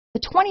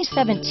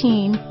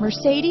2017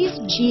 Mercedes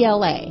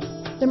GLA.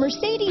 The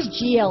Mercedes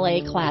GLA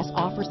class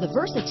offers the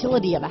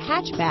versatility of a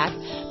hatchback,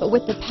 but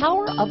with the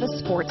power of a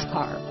sports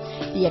car.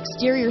 The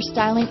exterior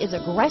styling is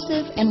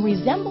aggressive and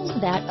resembles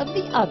that of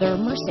the other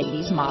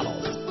Mercedes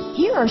models.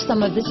 Here are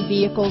some of this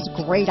vehicle's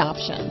great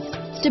options: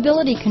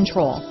 stability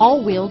control,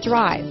 all-wheel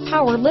drive,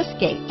 power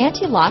liftgate,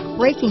 anti-lock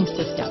braking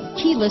system,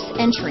 keyless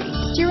entry,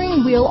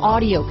 steering wheel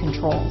audio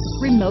controls,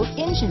 remote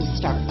engine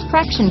start,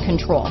 traction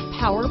control,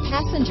 power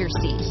passenger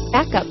seat,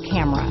 backup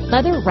camera,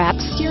 leather-wrapped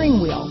steering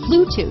wheel,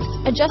 Bluetooth,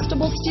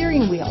 adjustable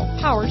steering wheel,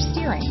 power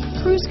steering,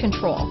 cruise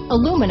control,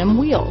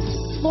 aluminum wheels,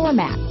 floor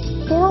mats,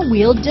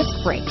 four-wheel disc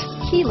brakes,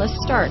 keyless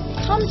start.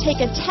 Come take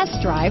a test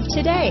drive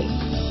today.